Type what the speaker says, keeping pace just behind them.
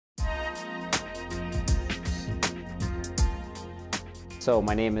So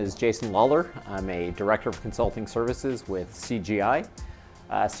my name is Jason Lawler. I'm a Director of Consulting Services with CGI.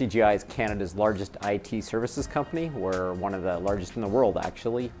 CGI is Canada's largest IT services company. We're one of the largest in the world,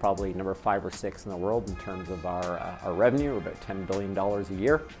 actually, probably number 5 or 6 in the world in terms of our revenue. We're about $10 billion a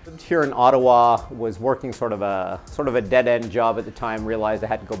year. Here in Ottawa, was working sort of a dead-end job at the time, realized I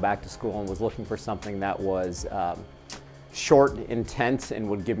had to go back to school and was looking for something that was short, intense, and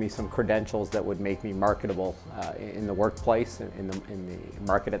would give me some credentials that would make me marketable in the workplace, in the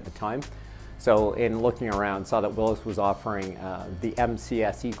market at the time. So in looking around, saw that Willis was offering the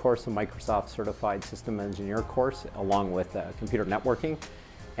MCSE course, a Microsoft Certified System Engineer course, along with computer networking.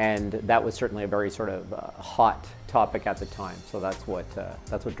 And that was certainly a very sort of hot topic at the time. So that's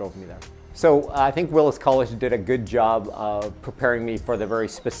what drove me there. So I think Willis College did a good job of preparing me for the very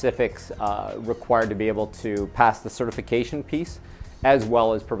specifics required to be able to pass the certification piece, as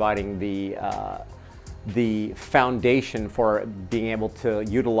well as providing the foundation for being able to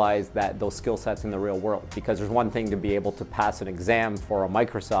utilize those skill sets in the real world. Because there's one thing to be able to pass an exam for a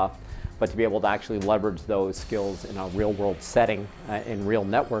Microsoft, but to be able to actually leverage those skills in a real world setting, in real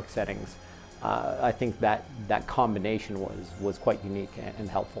network settings, I think that combination was quite unique and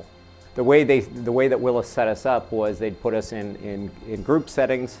helpful. The way that Willis set us up was they'd put us in group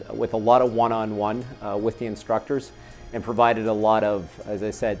settings with a lot of one-on-one with the instructors, and provided a lot of, as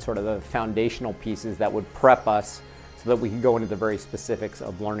I said, sort of the foundational pieces that would prep us so that we could go into the very specifics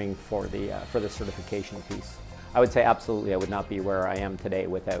of learning for the certification piece. I would say absolutely I would not be where I am today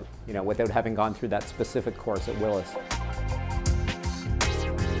without having gone through that specific course at Willis.